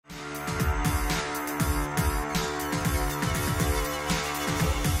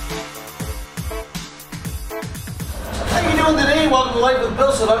welcome to Life with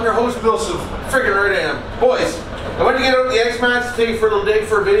BillSiff. I'm your host, BillSiff. Freaking right I am. Boys, I went to get out the Xmaxx to take for a little dig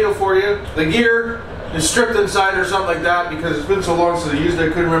for a video for you. The gear is stripped inside or something like that because it's been so long since I used it I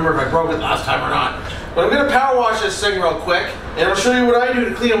couldn't remember if I broke it last time or not. But I'm going to power wash this thing real quick and I'll show you what I do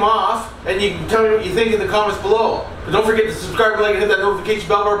to clean them off and you can tell me what you think in the comments below. But don't forget to subscribe, like, and hit that notification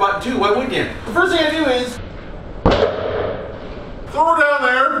bell button too. Why wouldn't you? The first thing I do is throw her down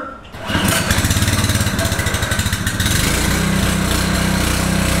there.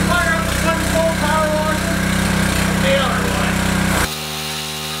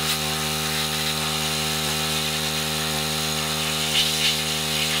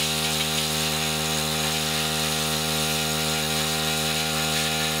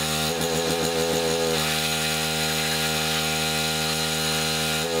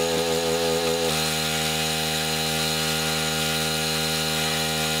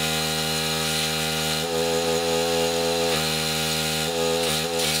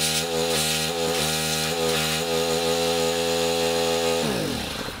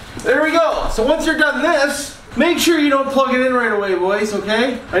 There we go. So once you're done this, make sure you don't plug it in right away, boys,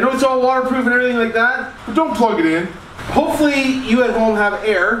 okay? I know it's all waterproof and everything like that, but don't plug it in. Hopefully you at home have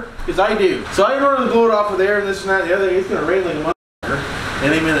air, because I do. So I normally blow it off with air and this and that and the other thing. It's going to rain like a motherfucker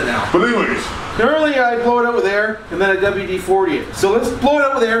any minute now. But anyways, normally I blow it out with air and then I WD-40 it. So let's blow it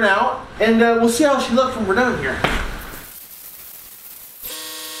out with air now, and we'll see how she looks when we're done here.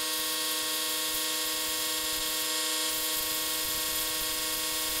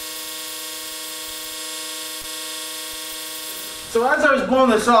 So as I was blowing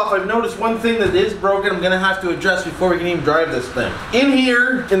this off, I've noticed one thing that is broken I'm going to have to address before we can even drive this thing. In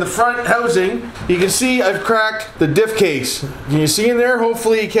here, in the front housing, you can see I've cracked the diff case. Can you see in there?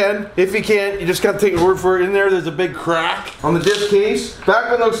 Hopefully you can. If you can't, you just got to take a word for it. In there's a big crack on the diff case. Back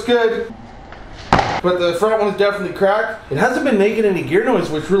one looks good, but the front one's definitely cracked. It hasn't been making any gear noise,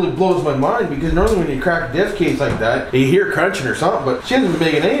 which really blows my mind because normally when you crack a diff case like that, you hear crunching or something, but she hasn't been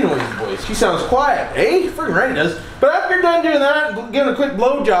making any noise, boys. She sounds quiet, eh? Freaking right it does. But after you're done doing that, giving a quick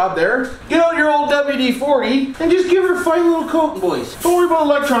blow job there, get out your old WD-40 and just give her a fine little coating, boys. Don't worry about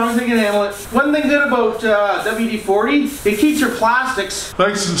electronics, they can handle it. One thing good about WD-40, it keeps your plastics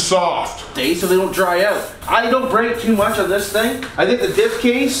nice and soft, so they don't dry out. I don't break too much on this thing. I think the diff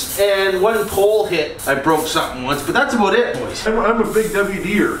case and one pole hit, I broke something once, but that's about it, boys. I'm a big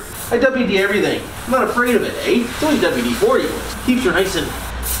WD-er. I WD everything. I'm not afraid of it, eh? It's only WD-40, boys. Keeps her nice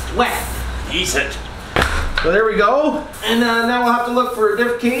and wet. Decent. So there we go. And now we'll have to look for a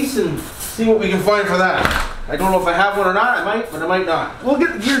diff case and see what we can find for that. I don't know if I have one or not. I might, but I might not. We'll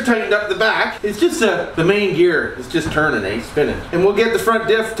get the gear tightened up the back. It's just the main gear is just turning, eh? Spinning. And we'll get the front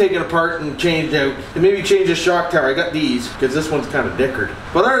diff taken apart and changed out. And maybe change the shock tower. I got these because this one's kind of dickered.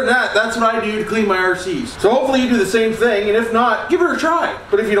 But other than that, that's what I do to clean my RCs. So hopefully you do the same thing. And if not, give her a try.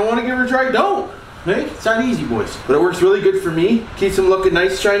 But if you don't want to give her a try, don't. Hey, it's not easy, boys. But it works really good for me. Keeps them looking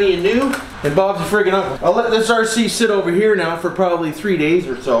nice, shiny, and new. And Bob's a friggin' uncle. I'll let this RC sit over here now for probably 3 days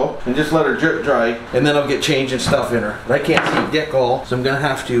or so. And just let her drip dry. And then I'll get changing stuff in her. But I can't see dick all. So I'm gonna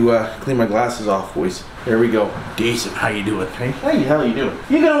have to clean my glasses off, boys. There we go. Decent. How you doing? Hey? How the hell you doing?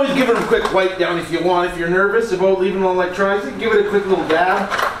 You can always give it a quick wipe down if you want. If you're nervous about leaving on electronics, you can give it a quick little dab.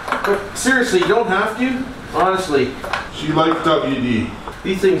 But seriously, you don't have to. Honestly. She likes WD.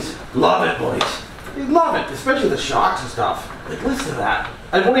 These things love it, boys. They love it, especially the shocks and stuff. Like, listen to that.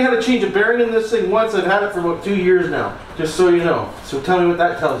 I've only had to change a bearing in this thing once. I've had it for about 2 years now, just so you know. So tell me what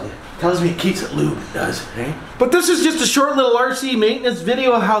that tells you. Tells me it keeps it lubed, it does, eh? But this is just a short little RC maintenance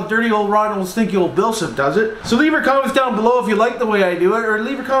video of how dirty old rotten stinky old BillSiff does it. So leave your comments down below if you like the way I do it, or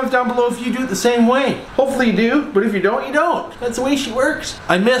leave your comments down below if you do it the same way. Hopefully you do, but if you don't, you don't. That's the way she works.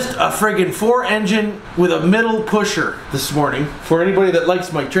 I missed a friggin' 4-engine with a middle pusher this morning. For anybody that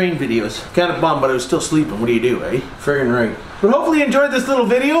likes my train videos. Kind of bummed, but I was still sleeping. What do you do, eh? Friggin' right. But hopefully you enjoyed this little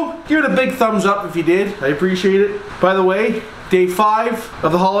video. Give it a big thumbs up if you did. I appreciate it. By the way, Day 5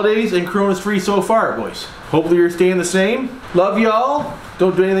 of the holidays and Corona's free so far, boys. Hopefully you're staying the same. Love y'all.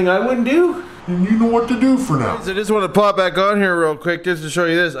 Don't do anything I wouldn't do. And you know what to do for now. I just want to pop back on here real quick just to show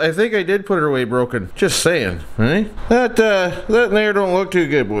you this. I think I did put her away broken. Just saying, right? That there don't look too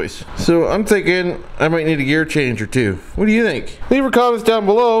good, boys. So I'm thinking I might need a gear change or two. What do you think? Leave your comments down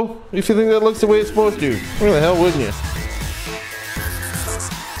below if you think that looks the way it's supposed to. Where the hell wouldn't you?